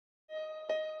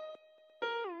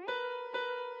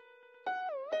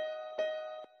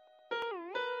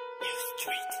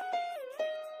Alright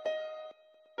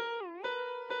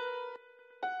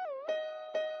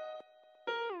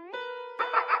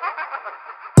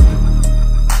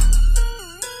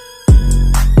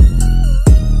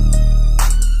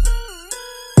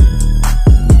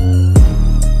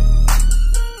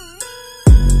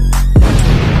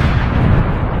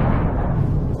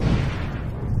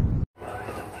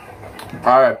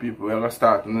people, we're gonna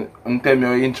start and tell me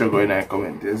your intro going in the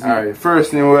comments. Alright, first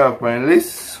thing we have on the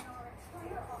list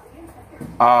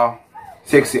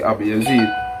Sexy Abby, you see it?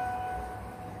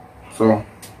 So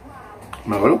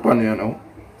I'm gonna look on here now.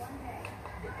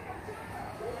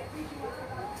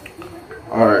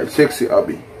 Alright, Sexy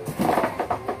Abby.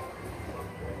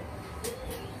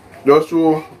 Just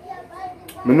so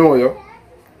I know you,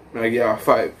 I give her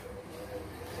 5.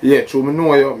 Yeah, so I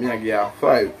know you, I give her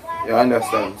 5. You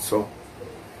understand? So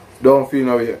don't feel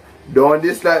no way. Don't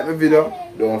dislike my video.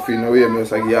 Don't feel no way. I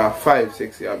just give her 5,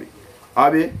 Sexy Abby.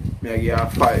 Abby, I give her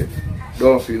 5.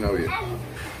 Don't feel no way.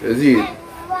 You see it?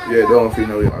 Yeah, don't feel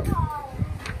no way, Abby.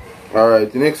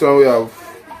 Alright, the next one we have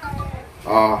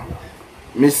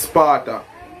Miss Sparta.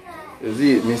 You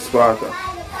see it, Miss Sparta.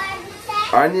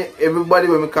 And everybody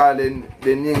when we call the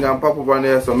name and pop up on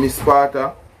there, so Miss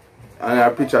Sparta and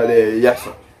her picture there, yes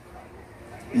sir.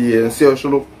 Yeah, and see how she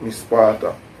look, Miss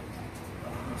Sparta.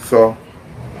 So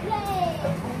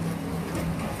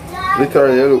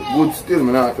literally you look good still,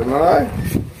 man, not gonna lie.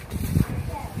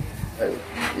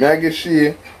 May I give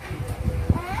she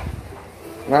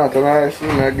not gonna lie,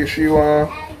 may I give she 7.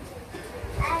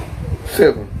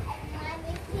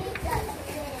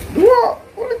 Wow,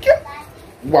 look at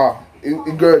wow.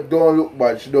 The girl don't look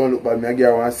bad, she don't look bad, may I give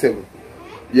her 7.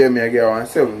 Yeah, may I give her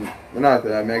 7. I'm not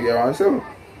telling you, may I give her 7.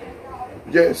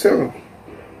 Yeah, 7.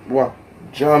 Wow.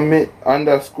 Jamaica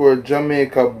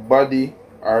body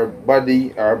or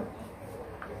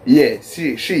yeah,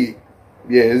 she.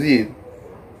 Yeah, is it?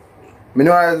 I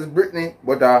know as Brittany,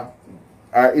 but her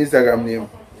Instagram name.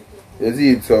 Is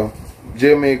it so?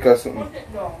 Jamaica something.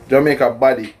 Jamaica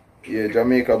body. Yeah,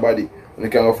 Jamaica body. You can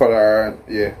go follow her,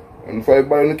 yeah. And for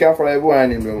everybody, you can follow everyone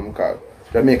name called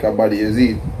Jamaica body, is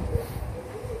it?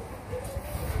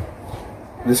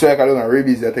 This way I can look at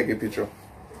Ribbies that take a picture.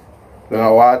 On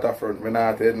a waterfront, I'm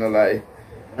not telling no lie.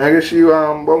 I guess she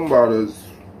Bombardos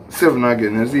 7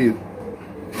 again, you see it?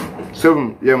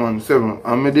 7, yeah man, 7.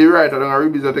 And me the right, I don't have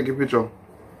Ribbies that take a picture.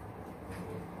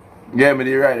 Yeah, me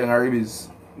the right, I don't have Ribbies.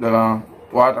 The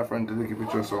waterfront to take a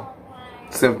picture, so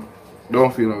 7.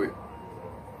 Don't feel no way.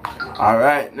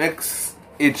 Alright, next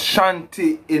it's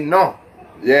Shanti Ino.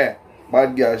 Yeah,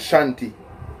 bad girl Shanti.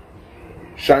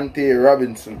 Shanti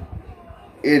Robinson.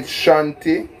 It's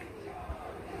Shanti,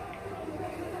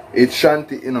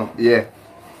 you know, yeah.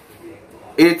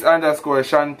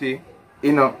 8_Shanti,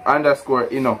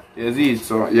 _Ino. You see it,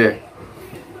 so yeah.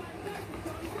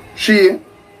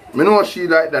 Me know she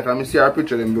like that, and I see her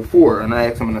picture them before, and I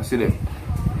asked them to see them.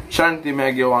 Shanti, may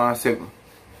I give her 7.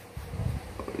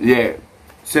 Yeah,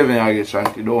 7 I get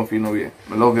Shanti, don't feel no way.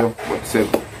 I love you, but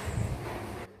 7.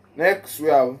 Next, we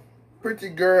have pretty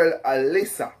girl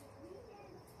Alyssa.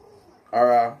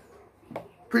 Or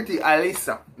Pretty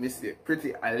Alyssa, mister.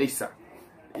 Pretty Alyssa.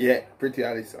 Yeah, Pretty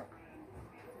Alyssa.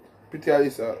 Pretty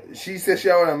Alyssa. She says she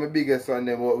one of my biggest one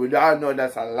them, but we all know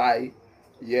that's a lie.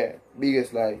 Yeah,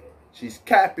 biggest lie. She's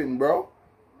capping, bro.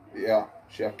 Yeah,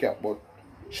 she a cap, but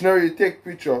she don't really take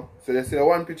picture. So they say the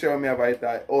one picture of me have I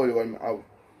the only one I have.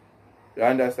 You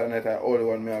understand that I only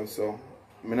one me have, so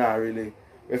me not really.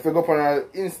 If you go up on her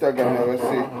Instagram, I will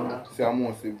see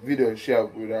almost the video she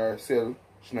have with herself.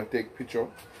 She not take picture.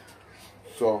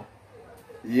 So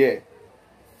yeah.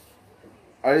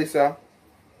 Alyssa,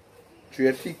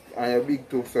 you're thick and you're big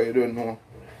too, so you don't know.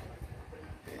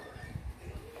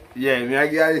 Yeah, me I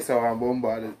give Alyssa one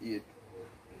bombarded 8.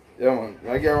 Yeah man,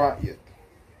 I give her one 8.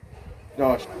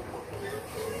 No.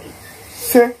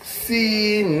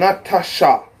 Sexy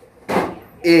Natasha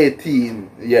 18.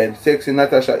 Yeah, Sexy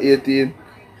Natasha 18.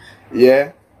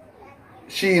 Yeah.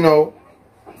 She know.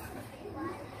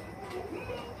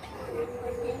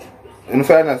 In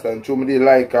fairness, and show me the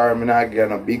like her, I'm not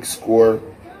getting a big score.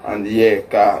 And yeah.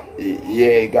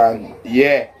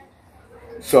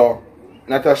 So,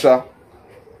 Natasha,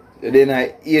 you're in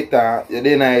a 8, you're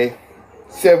in a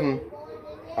 7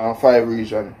 and 5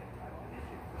 region.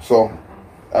 So,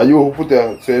 you who put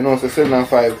there, so you know, so 7 and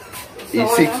 5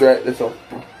 is 6 right there, so.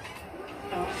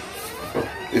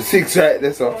 It's 6 right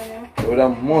there, so. So,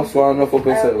 that most one enough up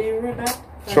yourself.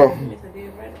 So,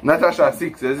 Natasha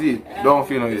 6, you see it? Don't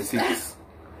feel no you're 6.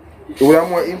 So we are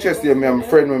more interested in me and my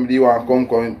friend when they want to come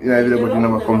in a video, but you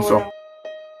never come so.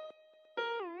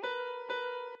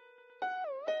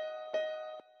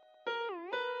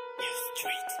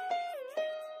 Street.